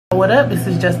what up? This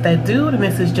is Just That Dude, and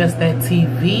this is Just That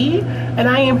TV, and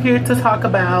I am here to talk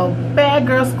about Bad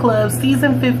Girls Club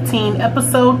Season 15,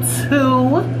 Episode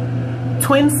 2,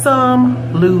 Twin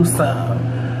Some, Lose Some.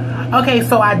 Okay,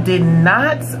 so I did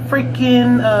not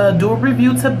freaking do a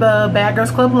review to Bad Girls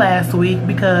Club last week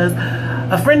because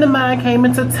a friend of mine came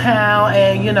into town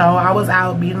and, you know, I was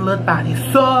out being a little body,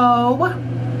 so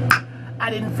I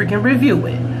didn't freaking review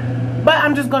it. But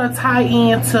I'm just going to tie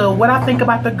into what I think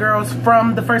about the girls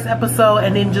from the first episode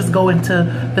and then just go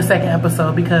into the second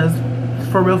episode because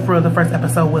for real, the first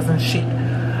episode wasn't shit.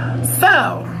 So,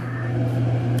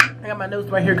 I got my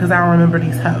notes right here because I don't remember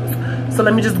these hoes. So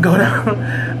let me just go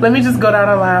down, let me just go down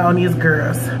the line on these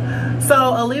girls.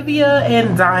 So Olivia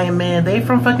and Diamond, they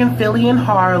from fucking Philly and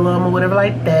Harlem or whatever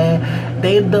like that.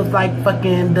 They the like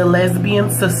fucking the lesbian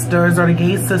sisters or the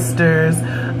gay sisters.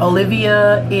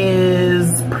 Olivia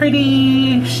is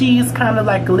pretty, she's kind of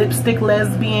like a lipstick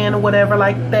lesbian or whatever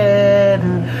like that,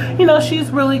 and you know, she's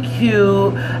really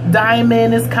cute.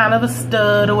 Diamond is kind of a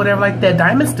stud or whatever like that.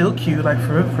 Diamond's still cute, like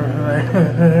for like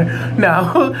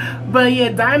no, but yeah,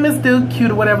 Diamond's still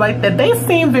cute or whatever like that. They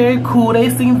seem very cool,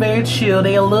 they seem very chill,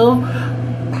 they're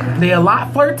a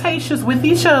lot flirtatious with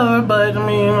each other, but I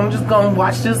mean, I'm just gonna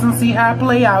watch this and see how it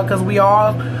play out because we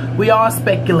all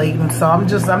speculating. So I'm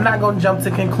not gonna jump to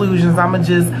conclusions. I'm gonna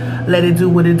just let it do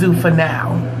what it do for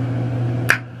now.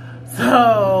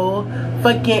 So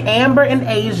fucking Amber and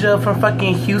Asia from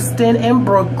fucking Houston and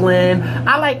Brooklyn.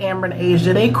 I like Amber and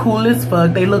Asia. They cool as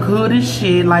fuck. They look hood as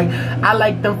shit. Like, I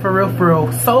like them for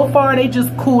real. So far, they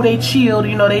just cool. They chilled.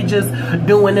 You know, they just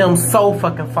doing them so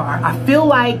fucking far. I feel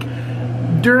like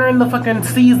during the fucking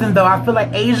season though, I feel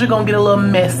like Asia gonna get a little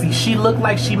messy. She look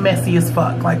like she messy as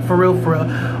fuck, like for real.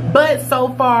 But so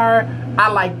far, I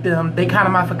like them. They kind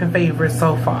of my fucking favorites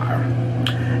so far.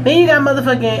 Then you got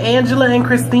motherfucking Angela and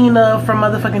Christina from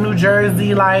motherfucking New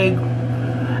Jersey. Like,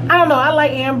 I don't know, I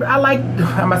like Amber. I'm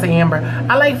gonna say Amber.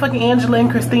 I like fucking Angela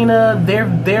and Christina.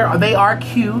 They are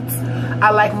cute. I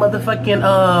like motherfucking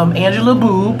Angela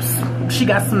boobs. She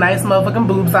got some nice motherfucking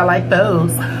boobs. I like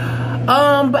those.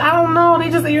 But I don't know, they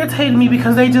just irritated me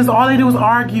because all they do is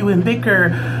argue and bicker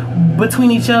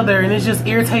between each other, and it's just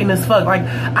irritating as fuck. Like,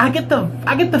 I get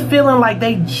the feeling like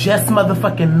they just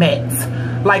motherfucking met.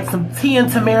 Like some T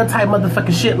and Tamara type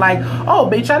motherfucking shit. Like, oh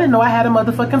bitch, I didn't know I had a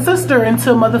motherfucking sister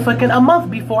until motherfucking a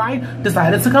month before I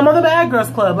decided to come on the Bad Girls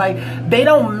Club. Like, they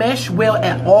don't mesh well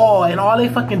at all, and all they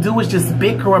fucking do is just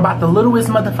bicker about the littlest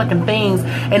motherfucking things,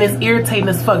 and it's irritating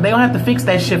as fuck. They don't have to fix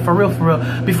that shit for real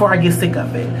before I get sick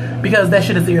of it, because that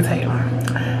shit is irritating.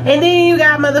 And then you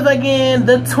got motherfucking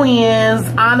the twins,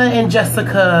 Anna and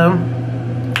Jessica.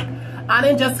 Anna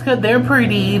and Jessica, they're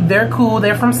pretty, they're cool,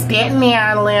 they're from Staten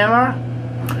Island.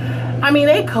 I mean,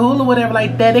 they cool or whatever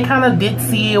like that. They kind of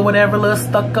ditzy or whatever, a little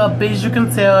stuck up, as you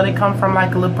can tell. They come from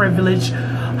like a little privileged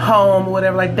home or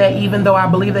whatever like that, even though I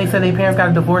believe they said their parents got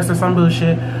a divorce or some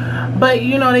bullshit. But,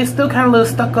 you know, they still kind of a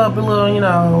little stuck up, a little, you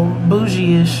know,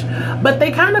 bougie-ish. But they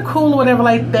kind of cool or whatever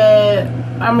like that.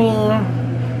 I mean,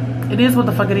 it is what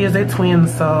the fuck it is. They're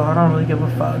twins, so I don't really give a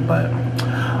fuck. But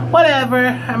whatever.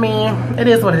 I mean, it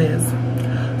is what it is.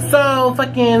 So,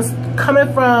 fucking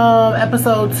coming from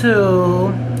episode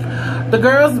 2... the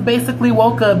girls basically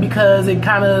woke up because it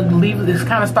kind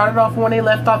of started off when they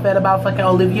left off at about fucking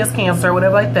Olivia's cancer,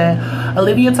 whatever like that.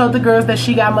 Olivia told the girls that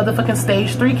she got motherfucking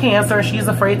stage 3 cancer and she's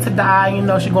afraid to die. You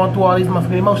know, she's going through all these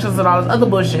motherfucking emotions and all this other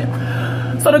bullshit.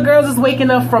 So the girls is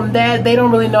waking up from that. They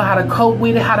don't really know how to cope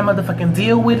with it, how to motherfucking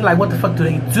deal with it. Like, what the fuck do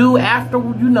they do after,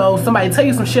 you know, somebody tell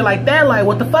you some shit like that? Like,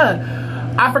 what the fuck?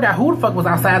 I forgot who the fuck was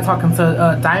outside talking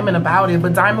to Diamond about it,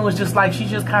 but Diamond was just like, she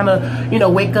just kind of, you know,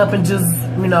 wake up and just,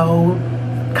 you know,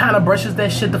 kind of brushes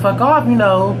that shit the fuck off, you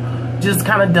know, just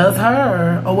kind of does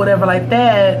her or whatever like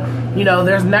that. You know,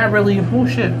 there's not really, oh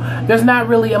shit, there's not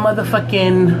really a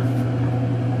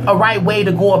right way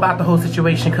to go about the whole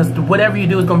situation, because whatever you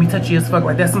do is gonna be touchy as fuck.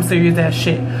 Like, that's some serious ass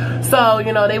shit. So,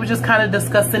 you know, they were just kind of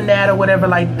discussing that or whatever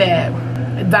like that.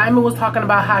 Diamond was talking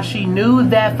about how she knew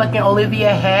that fucking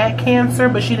Olivia had cancer,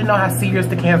 but she didn't know how serious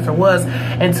the cancer was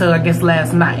until, I guess,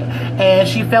 last night. And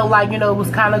she felt like, you know, it was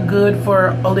kind of good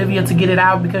for Olivia to get it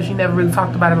out because she never really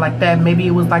talked about it like that. Maybe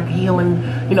it was like healing,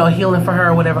 you know, healing for her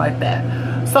or whatever like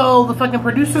that. So the fucking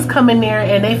producers come in there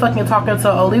and they fucking talking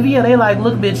to Olivia. They like,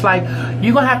 look bitch, like,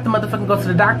 you gonna have to motherfucking go to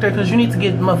the doctor because you need to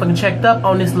get motherfucking checked up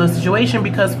on this little situation,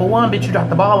 because for one, bitch, you dropped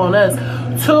the ball on us.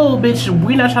 Two, bitch,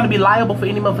 we're not trying to be liable for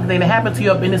any motherfucking thing that happened to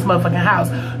you up in this motherfucking house.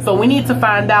 So we need to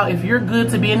find out if you're good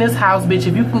to be in this house, bitch,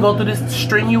 if you can go through this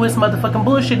strenuous motherfucking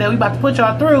bullshit that we about to put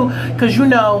y'all through, because you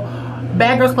know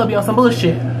Bad Girls Club be on some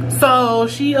bullshit. So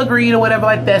she agreed or whatever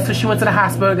like that. So she went to the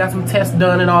hospital, got some tests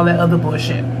done and all that other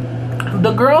bullshit.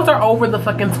 The girls are over the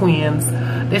fucking twins.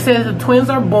 They said the twins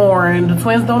are boring. The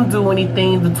twins don't do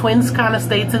anything. The twins kind of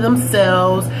stay to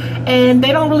themselves. And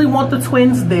they don't really want the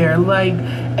twins there. Like,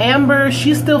 Amber,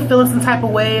 she's still feeling some type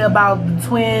of way about the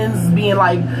twins being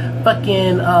like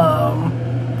fucking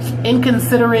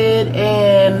inconsiderate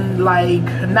and like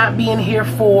not being here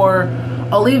for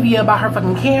Olivia about her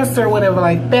fucking cancer or whatever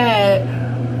like that.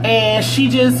 And she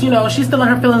just, you know, she's still in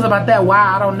her feelings about that. Why?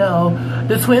 I don't know.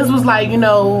 The twins was like, you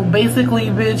know, basically,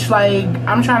 bitch, like,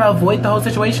 I'm trying to avoid the whole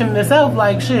situation in itself.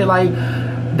 Like, shit, like,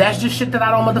 that's just shit that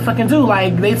I don't motherfucking do.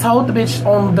 Like, they told the bitch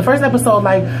on the first episode,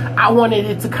 like, I wanted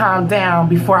it to calm down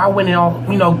before I went and all,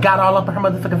 you know, got all up in her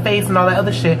motherfucking face and all that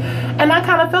other shit. And I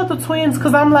kind of felt the twins,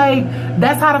 because I'm like,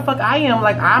 that's how the fuck I am.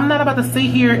 Like, I'm not about to sit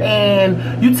here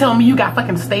and you tell me you got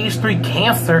fucking stage 3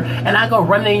 cancer and I go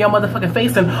running in your motherfucking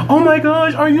face and, oh my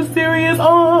gosh, are you serious?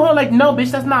 Oh, like, no,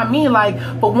 bitch, that's not me. Like,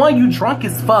 for one, you drunk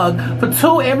as fuck. For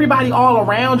two, everybody all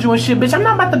around you and shit, bitch, I'm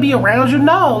not about to be around you,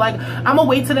 no. Like, I'm gonna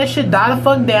wait till that shit die the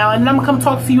fuck down and I'm gonna come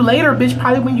talk to you later, bitch,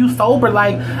 probably when you sober.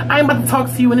 Like, I ain't about to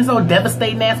talk to you in this old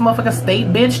devastating ass motherfucking state,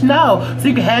 bitch, no. So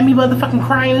you can have me motherfucking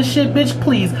crying and shit, bitch,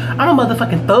 please. I'm a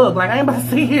motherfucking thug. Like, I ain't about to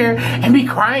sit here and be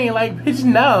crying, like, bitch,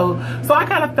 no. So I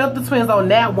kind of felt the twins on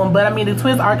that one, but I mean, the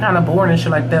twins are kind of boring and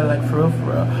shit like that, like, for real, for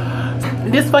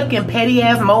real. This fucking petty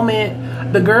ass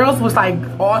moment, the girls was like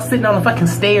all sitting on the fucking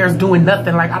stairs doing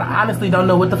nothing. Like, I honestly don't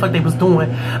know what the fuck they was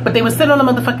doing, but they was sitting on the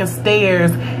motherfucking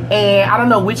stairs, and I don't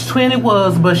know which twin it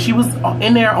was, but she was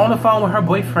in there on the phone with her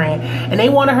boyfriend, and they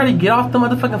wanted her to get off the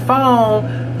motherfucking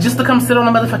phone just to come sit on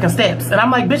the motherfucking steps. And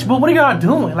I'm like, bitch, but what are y'all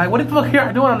doing? Like, what the fuck are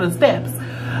y'all doing on the steps?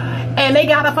 And they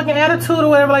got a fucking attitude or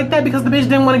whatever like that because the bitch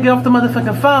didn't want to get off the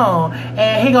motherfucking phone.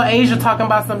 And here go Asia talking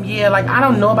about some, yeah, like, I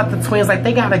don't know about the twins. Like,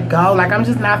 they gotta go. Like, I'm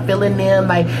just not feeling them.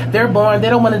 Like, they're boring. They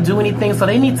don't want to do anything. So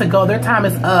they need to go. Their time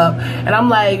is up. And I'm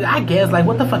like, I guess, like,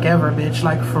 what the fuck ever, bitch.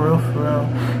 Like, for real, for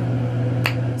real.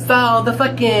 So the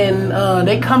fucking,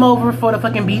 they come over for the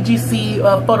fucking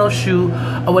BGC photo shoot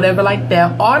or whatever like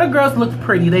that. All the girls looked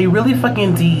pretty. They really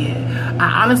fucking did.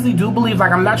 I honestly do believe,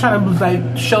 like, I'm not trying to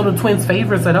like show the twins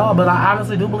favorites at all, but I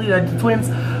honestly do believe that the twins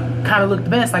kind of looked the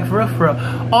best, like, for real, for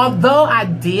real. Although I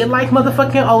did like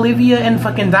motherfucking Olivia and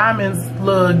fucking Diamond's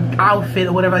little outfit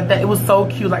or whatever like that. It was so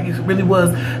cute, like, it really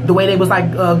was. The way they was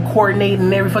like coordinating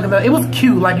and every fucking thing. It was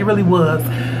cute, like, it really was.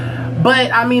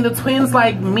 But I mean, the twins,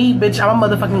 like me, bitch, I'm a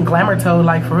motherfucking glamour toad,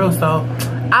 like, for real. So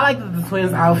I liked the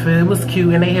twins' outfit. It was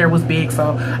cute and their hair was big,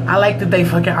 so I liked their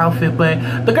fucking outfit.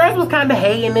 But the girls was kind of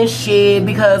hating this shit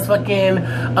because fucking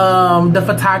the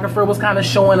photographer was kind of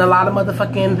showing a lot of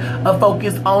motherfucking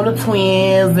focus on the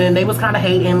twins, and they was kind of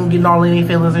hating, getting all in their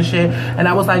feelings and shit. And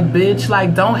I was like, bitch,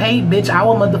 like, don't hate, bitch. I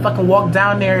will motherfucking walk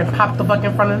down there and pop the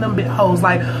fucking front of them hoes.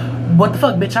 Like, what the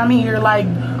fuck, bitch? I'm here, like,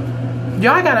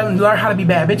 y'all gotta learn how to be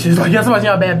bad bitches. Like, y'all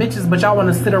y'all bad bitches, but y'all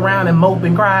want to sit around and mope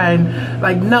and cry and,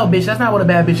 like, no, bitch, that's not what a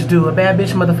bad bitch do. A bad bitch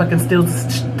motherfucking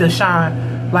steals the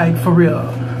shine, like, for real.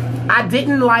 I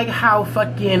didn't like how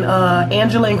fucking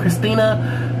Angela and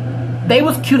Christina, they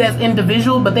was cute as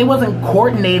individuals, but they wasn't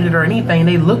coordinated or anything.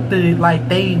 They looked at it like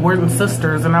they weren't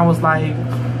sisters, and I was like,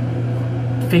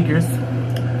 figures.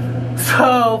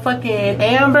 So fucking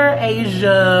Amber,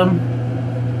 Asia,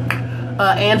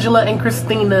 Angela and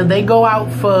Christina, they go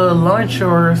out for lunch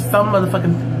or some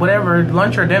motherfucking whatever,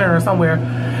 lunch or dinner or somewhere,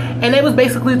 and they was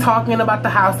basically talking about the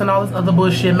house and all this other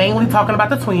bullshit, mainly talking about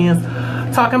the twins,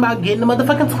 talking about getting the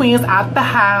motherfucking twins out the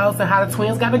house and how the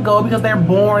twins gotta go because they're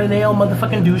boring and they don't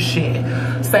motherfucking do shit.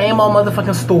 Same old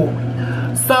motherfucking story.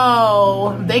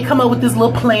 So they come up with this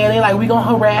little plan. They like, we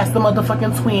gonna harass the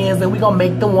motherfucking twins and we gonna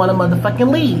make them want to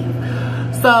motherfucking leave.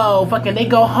 So fucking they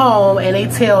go home and they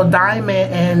tell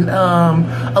Diamond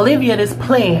and Olivia this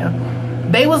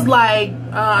plan. They was like,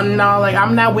 no, like,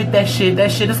 I'm not with that shit.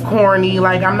 That shit is corny.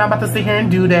 Like, I'm not about to sit here and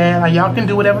do that. Like, y'all can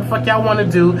do whatever the fuck y'all want to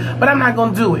do, but I'm not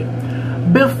gonna do it.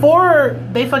 Before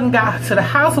they fucking got to the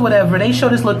house or whatever, they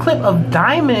showed this little clip of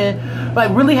Diamond,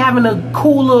 like, really having a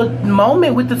cool little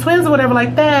moment with the twins or whatever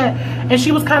like that. And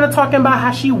she was kind of talking about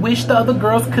how she wished the other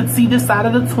girls could see this side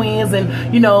of the twins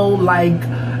and, you know, like,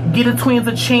 get the twins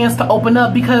a chance to open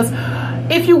up. Because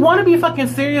if you want to be fucking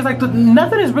serious, like,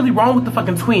 nothing is really wrong with the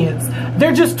fucking twins.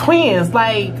 They're just twins.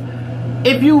 Like,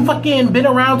 if you fucking been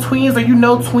around twins or you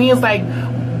know twins, like,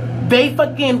 they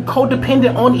fucking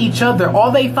codependent on each other.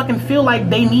 All they fucking feel like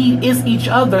they need is each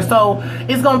other. So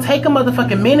it's gonna take a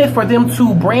motherfucking minute for them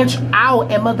to branch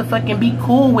out and motherfucking be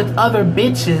cool with other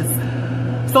bitches.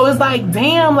 So it's like,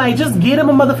 damn, like, just get them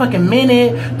a motherfucking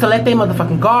minute to let their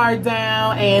motherfucking guard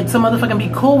down and to motherfucking be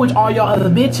cool with all y'all other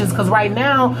bitches. Because right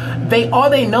now, all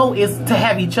they know is to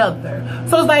have each other.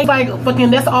 So it's like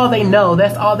fucking, that's all they know.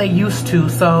 That's all they used to.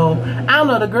 So, I don't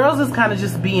know. The girls is kind of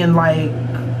just being like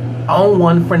on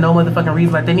one for no motherfucking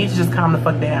reason. Like, they need to just calm the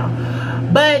fuck down.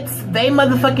 But they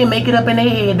motherfucking make it up in their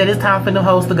head that it's time for them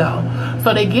hoes to go.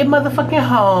 So they get motherfucking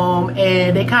home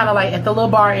and they kind of like at the little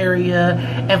bar area,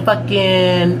 and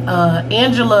fucking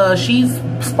Angela, she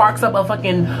sparks up a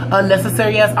fucking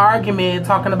unnecessary ass argument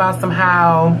talking about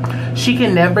somehow she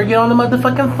can never get on the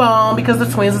motherfucking phone because the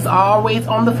twins is always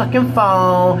on the fucking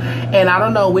phone. And I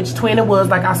don't know which twin it was.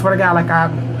 Like, I swear to God, like, I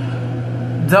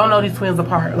don't know these twins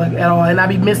apart, like, at all. And I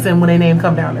be missing when their name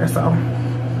come down there. So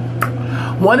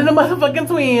one of the motherfucking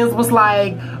twins was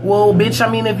like, well, bitch, I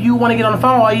mean, if you want to get on the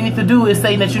phone, all you need to do is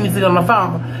say that you need to get on the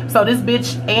phone. So this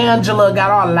bitch, Angela,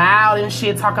 got all loud and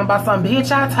shit, talking about some,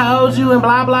 bitch, I told you, and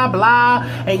blah, blah, blah.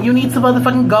 And you need to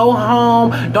motherfucking go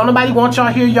home. Don't nobody want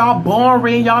y'all here. Y'all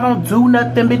boring. Y'all don't do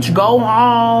nothing, bitch. Go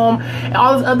home. And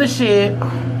all this other shit.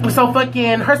 So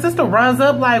fucking her sister runs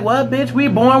up like, what, bitch, we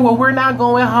born? Well, we're not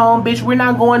going home, bitch. We're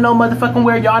not going no motherfucking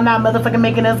where. Y'all not motherfucking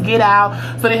making us get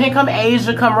out. So then here come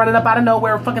Asia, come running up out of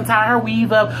nowhere, fucking tying her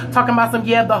weave up, talking about some,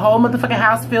 yeah, the whole motherfucking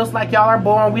house feels like y'all are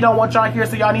born. We don't want y'all here,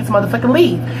 so y'all need to motherfucking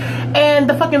leave. And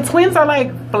the fucking twins are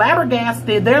like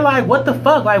flabbergasted. They're like, what the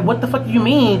fuck? Like, what the fuck do you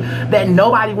mean that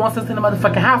nobody wants us in the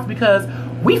motherfucking house? Because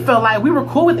we felt like we were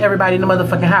cool with everybody in the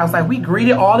motherfucking house. Like, we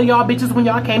greeted all of y'all bitches when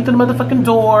y'all came to the motherfucking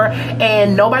door,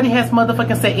 and nobody has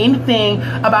motherfucking said anything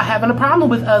about having a problem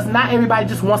with us. Not everybody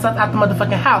just wants us out the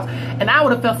motherfucking house. And I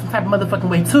would have felt some type of motherfucking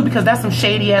way too, because that's some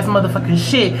shady ass motherfucking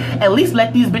shit. At least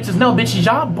let these bitches know, bitches,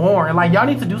 y'all boring. Like, y'all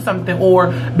need to do something, or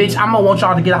bitch, I'm gonna want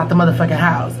y'all to get out the motherfucking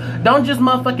house. Don't just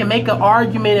motherfucking make an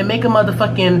argument and make a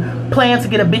motherfucking plan to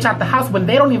get a bitch out the house when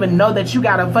they don't even know that you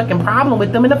got a fucking problem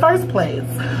with them in the first place.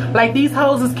 Like, these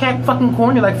hoes is cat fucking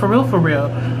corny, like, for real, for real.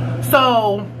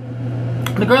 So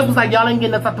the girls was like, y'all ain't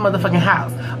getting us out the motherfucking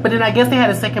house. But then I guess they had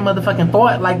a second motherfucking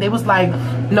thought. Like, they was like,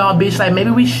 no, bitch, like, maybe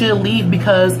we should leave,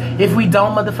 because if we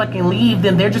don't motherfucking leave,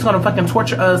 then they're just gonna fucking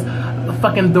torture us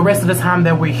fucking the rest of the time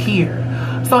that we're here.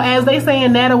 So as they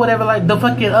saying that or whatever, like, the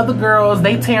fucking other girls,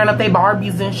 they tearing up their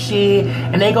Barbies and shit,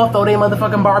 and they go throw their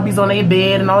motherfucking Barbies on their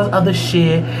bed and all this other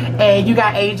shit. And you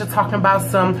got Asia talking about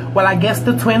some, well, I guess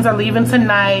the twins are leaving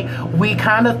tonight. We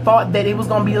kind of thought that it was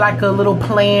gonna be like a little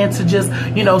plan to just,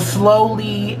 you know,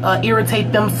 slowly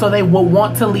irritate them so they would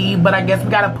want to leave, but I guess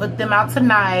we gotta put them out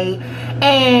tonight.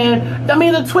 And I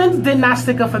mean, the twins did not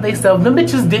stick up for themselves. Them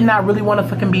bitches did not really want to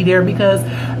fucking be there, because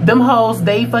them hoes,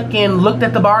 they fucking looked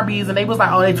at the Barbies and they was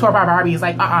like, oh, they tore up our Barbies.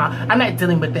 Like, I'm not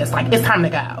dealing with this. Like, it's time to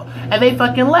go. And they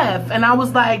fucking left. And I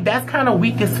was like, that's kind of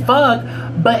weak as fuck.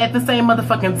 But at the same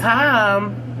motherfucking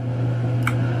time,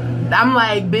 I'm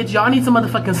like, bitch, y'all need to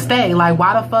motherfucking stay. Like,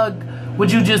 why the fuck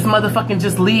would you just motherfucking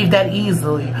just leave that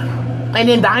easily? And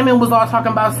then Diamond was all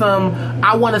talking about some,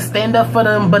 I want to stand up for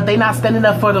them, but they not standing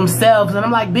up for themselves. And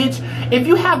I'm like, bitch, if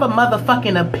you have a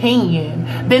motherfucking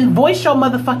opinion, then voice your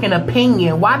motherfucking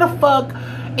opinion. Why the fuck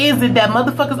is it that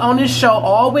motherfuckers on this show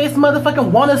always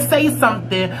motherfucking want to say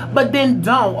something, but then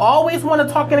don't? Always want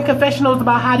to talk in the confessionals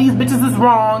about how these bitches is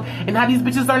wrong and how these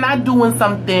bitches are not doing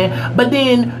something, but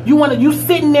then you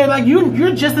sitting there like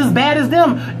you're just as bad as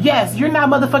them. Yes, you're not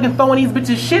motherfucking throwing these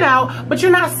bitches shit out, but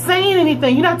you're not saying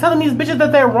anything. You're not telling these bitches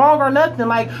that they're wrong or nothing.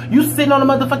 Like, you sitting on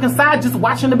the motherfucking side just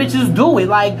watching the bitches do it.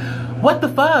 Like, what the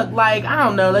fuck? Like, I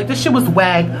don't know. Like, this shit was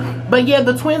whack. But yeah,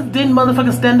 the twins didn't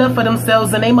motherfucking stand up for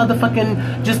themselves, and they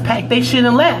motherfucking just packed their shit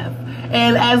and left.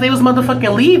 And as they was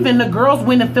motherfucking leaving, the girls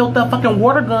went and filled up fucking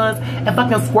water guns and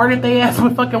fucking squirted their ass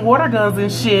with fucking water guns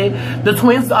and shit. The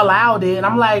twins allowed it. And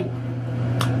I'm like,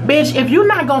 bitch, if you're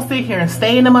not gonna sit here and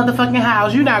stay in the motherfucking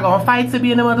house, you're not gonna fight to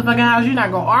be in the motherfucking house, you're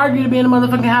not gonna argue to be in the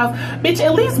motherfucking house, bitch,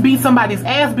 at least beat somebody's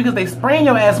ass because they spraying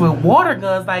your ass with water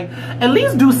guns. Like, at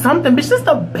least do something, bitch. This is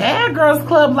the Bad Girls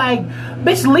Club. Like,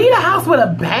 bitch, leave the house with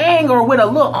a bang or with a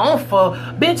little oomph,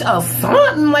 bitch, or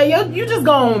something. Like, you just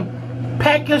gonna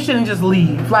pack your shit and just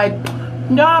leave. Like,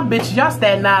 y'all bitch, y'all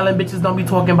Staten Island bitches don't be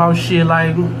talking about shit.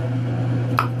 Like,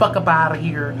 fuck up out of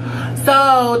here.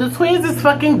 So the twins is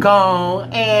fucking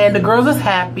gone, and the girls is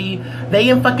happy. They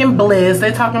in fucking bliss.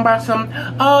 They talking about some,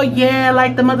 oh yeah,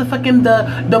 like the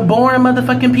motherfucking the boring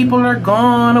motherfucking people are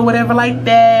gone or whatever like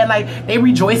that. Like, they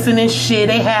rejoicing and shit.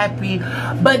 They happy.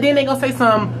 But then they gonna say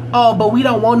some, oh, but we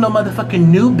don't want no motherfucking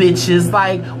new bitches.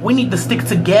 Like, we need to stick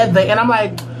together. And I'm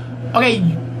like, okay,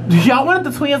 y'all want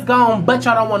the twins gone, but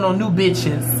y'all don't want no new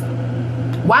bitches.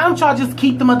 Why don't y'all just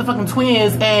keep the motherfucking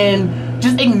twins and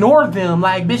just ignore them.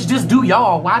 Like, bitch, just do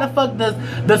y'all. Why the fuck does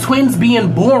the twins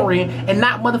being boring and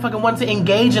not motherfucking want to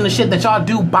engage in the shit that y'all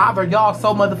do bother y'all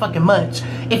so motherfucking much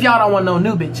if y'all don't want no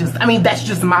new bitches? I mean, that's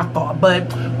just my thought,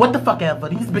 but what the fuck ever.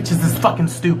 These bitches is fucking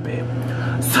stupid.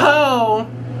 So,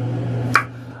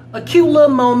 a cute little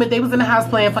moment. They was in the house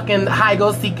playing fucking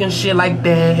hide-go-seek and shit like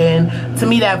that. And to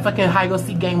me, that fucking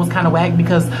hide-go-seek game was kind of whack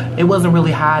because it wasn't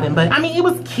really hiding. But, I mean, it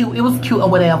was cute. It was cute or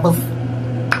whatever.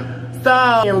 So,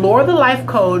 and Laura, the life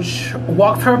coach,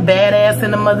 walked her badass in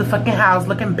the motherfucking house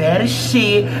looking bad as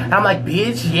shit. And I'm like,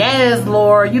 bitch, yes,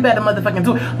 Laura, you better motherfucking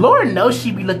do it. Laura knows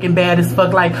she be looking bad as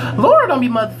fuck. Like, Laura don't be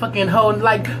motherfucking holding,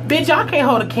 like, bitch, y'all can't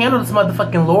hold a candle to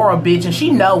motherfucking Laura, bitch. And she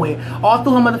know it. All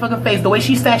through her motherfucking face. The way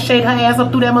she sashayed her ass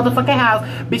up through that motherfucking house,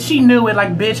 bitch, she knew it.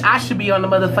 Like, bitch, I should be on the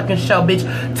motherfucking show,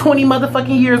 bitch. 20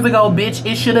 motherfucking years ago, bitch,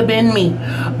 it should have been me.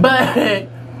 But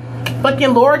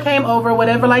fucking Laura came over,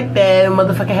 whatever like that, and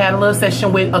motherfucking had a little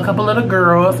session with a couple of the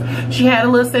girls. She had a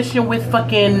little session with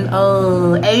fucking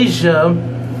Asia.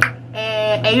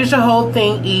 And Asia's whole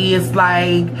thing is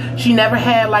like she never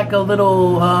had like a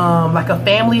little like a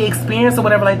family experience or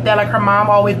whatever like that. Like her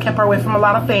mom always kept her away from a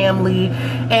lot of family,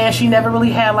 and she never really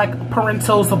had like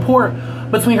parental support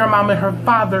between her mom and her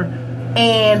father.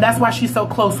 And that's why she's so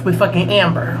close with fucking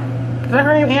Amber. Is that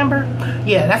her name, Amber?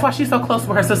 Yeah, that's why she's so close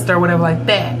with her sister or whatever like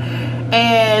that.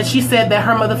 And she said that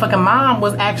her motherfucking mom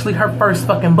was actually her first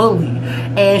fucking bully.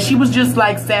 And she was just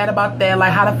like sad about that.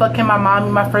 Like, how the fuck can my mom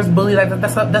be my first bully? Like,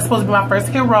 that's supposed to be my first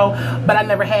hero, but I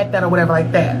never had that or whatever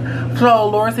like that. So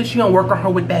Laura said she gonna work on her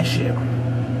with that shit.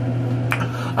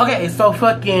 Okay, so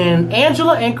fucking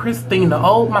Angela and Christina.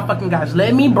 Oh my fucking gosh.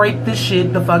 Let me break this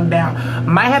shit the fuck down.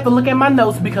 Might have to look at my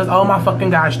notes because oh my fucking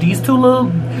gosh. These two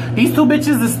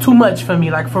bitches is too much for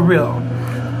me. Like, for real.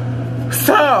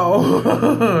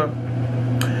 So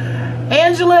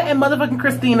Angela and motherfucking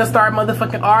Christina start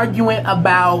motherfucking arguing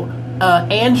about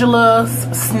Angela's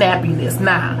snappiness.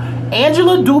 Nah,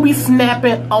 Angela do be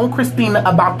snapping on Christina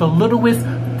about the littlest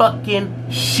fucking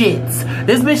shits.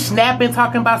 This bitch snapping,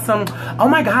 talking about some, oh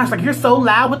my gosh, like you're so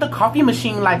loud with the coffee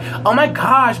machine. Like, oh my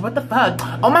gosh, what the fuck?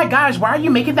 Oh my gosh, why are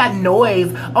you making that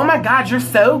noise? Oh my god, you're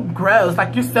so gross.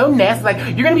 Like, you're so nasty. Like,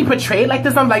 you're gonna be portrayed like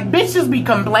this. I'm like, bitch, just be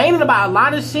complaining about a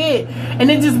lot of shit. And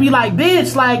then just be like,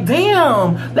 bitch, like,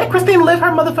 damn. Let Christina live her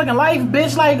motherfucking life,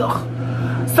 bitch. Like, ugh.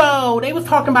 So, they was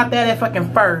talking about that at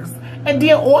fucking first. And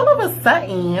then all of a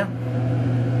sudden,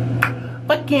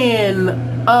 fucking,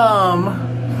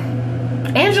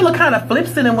 Angela kind of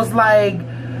flips it and was like,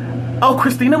 oh,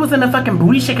 Christina was in a fucking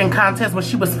booty shaking contest when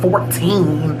she was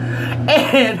 14.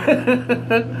 And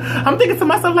I'm thinking to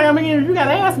myself, like, I mean, you got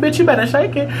ass, bitch, you better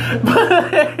shake it.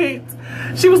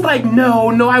 But she was like, no,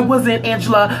 I wasn't,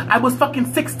 Angela. I was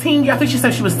fucking 16. I think she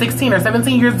said she was 16 or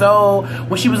 17 years old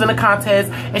when she was in a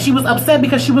contest. And she was upset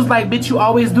because she was like, bitch, you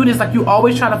always do this. Like, you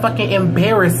always try to fucking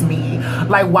embarrass me.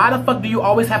 Like, why the fuck do you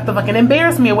always have to fucking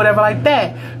embarrass me or whatever like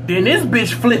that? Then this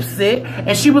bitch flips it.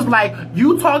 And she was like,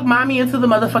 you talked mommy into the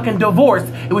motherfucking divorce.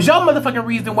 It was your motherfucking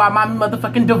reason why mommy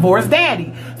motherfucking divorced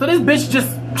daddy. So this bitch just,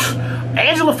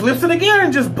 Angela flips it again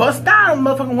and just busts out and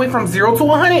motherfucking went from 0 to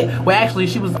 100. Well, actually,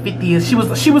 she was 50. She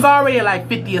was already at like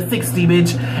 50 or 60,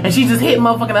 bitch. And she just hit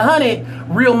motherfucking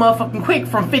 100 real motherfucking quick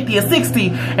from 50 or 60.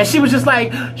 And she was just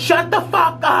like, shut the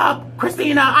fuck up,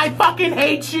 Christina. I fucking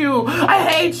hate you. I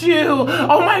hate you.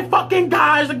 Oh my fucking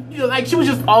gosh. Like, she was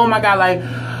just, oh my god, like,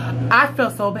 I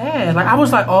felt so bad. Like, I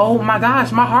was like, oh my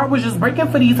gosh, my heart was just breaking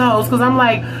for these hoes. Because I'm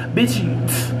like,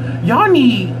 bitch, y'all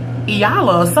need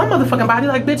Iyala or some motherfucking body.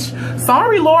 Like, bitch,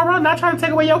 sorry, Laura, not trying to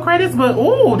take away your credits, but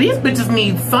ooh, these bitches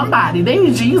need somebody. They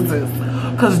need Jesus.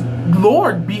 Because,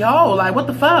 Lord, behold, like, what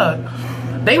the fuck?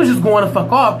 They was just going to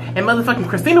fuck off, and motherfucking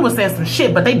Christina was saying some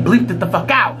shit, but they bleeped it the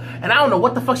fuck out. And I don't know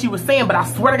what the fuck she was saying, but I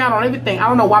swear to God on everything, I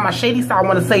don't know why my shady side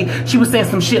want to say she was saying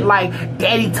some shit like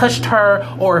daddy touched her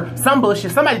or some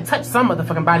bullshit. Somebody touched some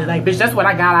motherfucking body. Like, bitch, that's what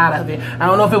I got out of it. I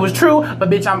don't know if it was true,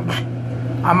 but bitch,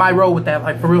 I might roll with that,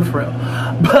 like, for real, for real.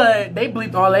 But they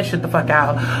bleeped all that shit the fuck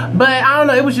out. But I don't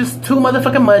know, it was just too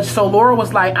motherfucking much. So Laura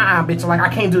was like, bitch, like, I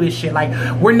can't do this shit. Like,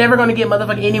 we're never gonna get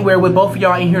motherfucking anywhere with both of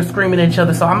y'all in here screaming at each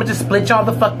other. So I'm gonna just split y'all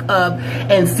the fuck up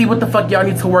and see what the fuck y'all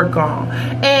need to work on.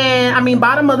 And I mean,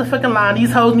 bottom motherfucking line,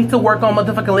 these hoes need to work on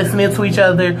motherfucking listening to each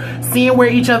other, seeing where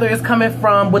each other is coming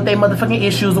from with their motherfucking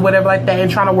issues or whatever like that,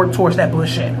 and trying to work towards that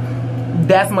bullshit.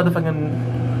 That's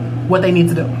motherfucking what they need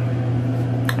to do.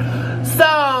 So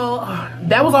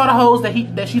that was all the hoes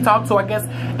that she talked to. I guess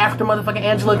after motherfucking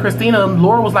Angela and Christina,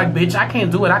 Laura was like, bitch, I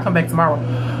can't do it. I come back tomorrow.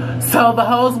 So the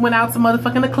hoes went out to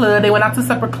motherfucking the club. They went out to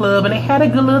supper club and they had a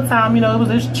good little time. You know, it was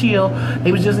just chill.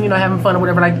 They was just, you know, having fun or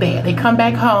whatever like that. They come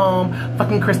back home.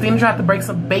 Fucking Christina tried to bake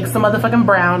some motherfucking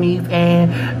brownies,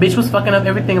 and bitch was fucking up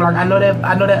everything. Like I know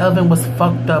that oven was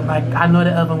fucked up. Like I know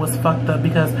that oven was fucked up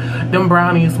because them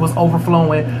brownies was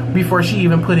overflowing before she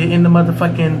even put it in the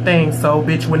motherfucking thing. So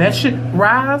bitch, when that shit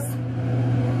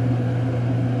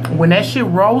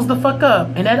rolls the fuck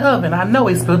up in that oven, I know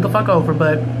it spilled the fuck over,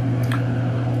 but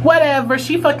whatever.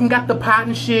 She fucking got the pot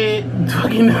and shit,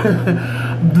 fucking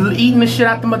eating the shit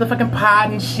out the motherfucking pot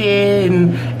and shit,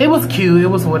 and it was cute. It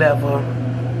was whatever.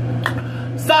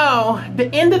 So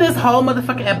the end of this whole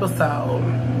motherfucking episode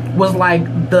was like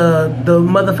the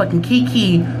motherfucking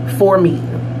kiki for me.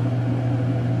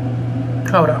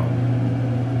 Hold on.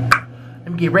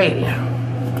 Let me get ready.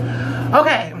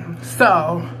 Okay,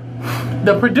 so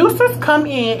the producers come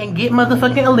in and get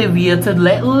motherfucking Olivia to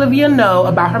let Olivia know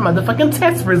about her motherfucking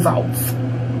test results.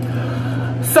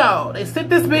 So they sit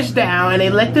this bitch down and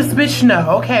they let this bitch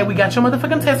know, okay, we got your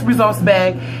motherfucking test results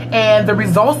back, and the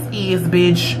results is,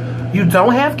 bitch, you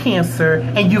don't have cancer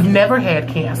and you've never had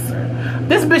cancer.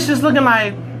 This bitch is looking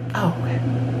like, oh, okay.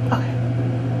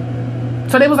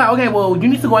 So they was like, okay, well, you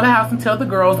need to go in the house and tell the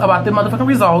girls about the motherfucking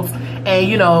results and,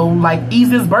 you know, like, ease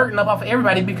this burden up off of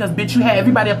everybody because, bitch, you had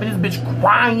everybody up in this bitch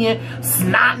crying,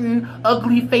 snotting,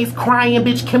 ugly face crying,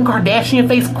 bitch, Kim Kardashian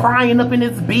face crying up in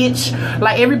this bitch.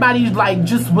 Like, everybody, like,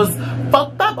 just was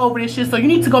fucked up over this shit, so you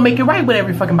need to go make it right with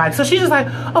every fucking body. So she's just like,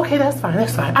 okay, that's fine,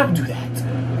 I can do that.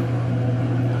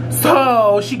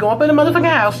 So she go up in the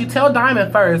motherfucking house, she tell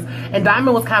Diamond first, and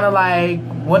Diamond was kind of like,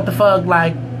 what the fuck,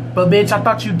 like, but bitch, I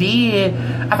thought you did.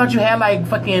 I thought you had like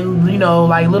fucking, you know,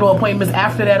 like little appointments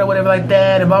after that or whatever like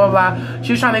that and blah, blah, blah.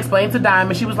 She was trying to explain to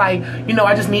Diamond. She was like, you know,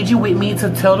 I just need you with me to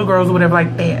tell the girls or whatever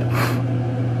like that.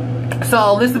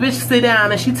 So this bitch sit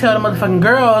down and she tell the motherfucking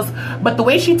girls, but the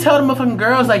way she tell the motherfucking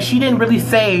girls, like she didn't really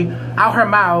say out her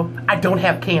mouth, I don't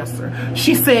have cancer.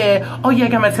 She said, oh yeah, I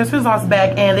got my test results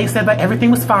back and they said like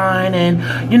everything was fine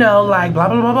and, you know, like blah,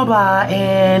 blah, blah, blah, blah.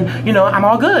 And, you know, I'm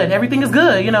all good. Everything is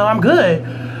good. You know, I'm good.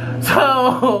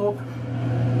 So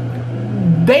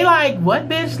they like, what,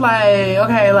 bitch? Like,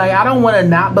 okay, like I don't want to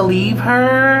not believe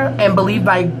her and believe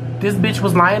like this bitch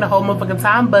was lying the whole motherfucking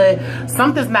time, but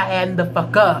something's not adding the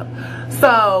fuck up.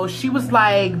 So she was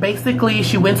like, basically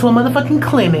she went to a motherfucking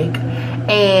clinic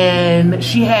and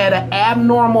she had an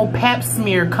abnormal pap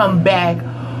smear come back,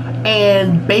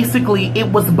 and basically it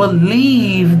was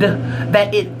believed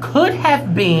that it could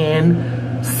have been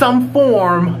some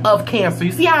form of cancer.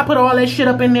 You see how I put all that shit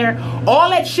up in there?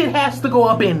 All that shit has to go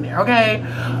up in there, okay?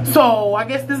 So I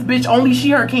guess this bitch, only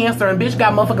she heard cancer and bitch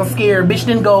got motherfucking scared. Bitch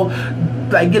didn't go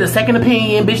like get a second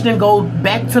opinion. Bitch didn't go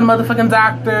back to the motherfucking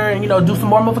doctor and, you know, do some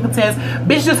more motherfucking tests.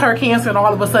 Bitch just heard cancer and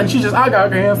all of a sudden she just, I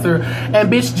got cancer,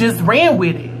 and bitch just ran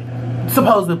with it,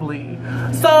 supposedly.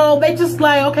 So they just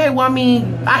like, okay, well, I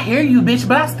mean, I hear you, bitch,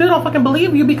 but I still don't fucking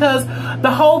believe you because the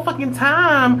whole fucking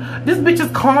time, this bitch is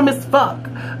calm as fuck.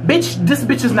 Bitch, this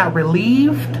bitch is not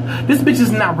relieved. This bitch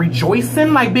is not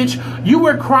rejoicing. Like, bitch, you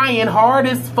were crying hard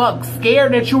as fuck,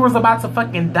 scared that you was about to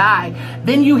fucking die.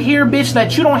 Then you hear, bitch,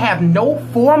 that you don't have no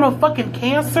form of fucking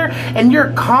cancer and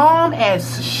you're calm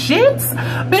as shit.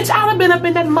 Bitch, I'd have been up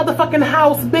in that motherfucking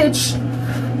house, bitch.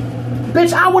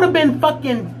 Bitch, I would have been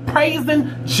fucking praising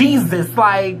Jesus.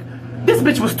 Like, this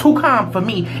bitch was too calm for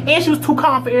me. And she was too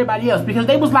calm for everybody else. Because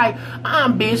they was like,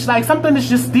 bitch, like, something is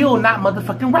just still not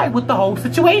motherfucking right with the whole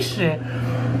situation.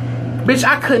 Bitch,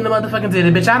 I couldn't have motherfucking did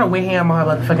it. Bitch, I done went ham on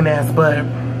her motherfucking ass. But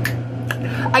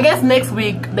I guess next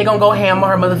week, they gonna go ham on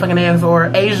her motherfucking ass. Or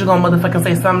Asia gonna motherfucking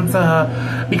say something to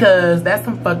her. Because that's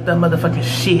some fucked up motherfucking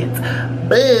shit.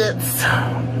 But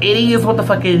it is what the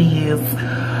fuck it is.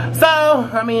 So,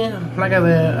 I mean, like I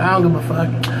said, I don't give a fuck.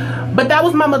 But that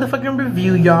was my motherfucking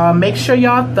review, y'all. Make sure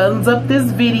y'all thumbs up this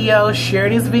video, share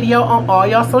this video on all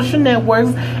y'all social networks,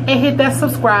 and hit that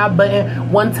subscribe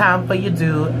button one time for your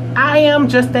dude. I am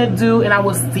just that dude, and I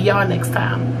will see y'all next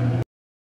time.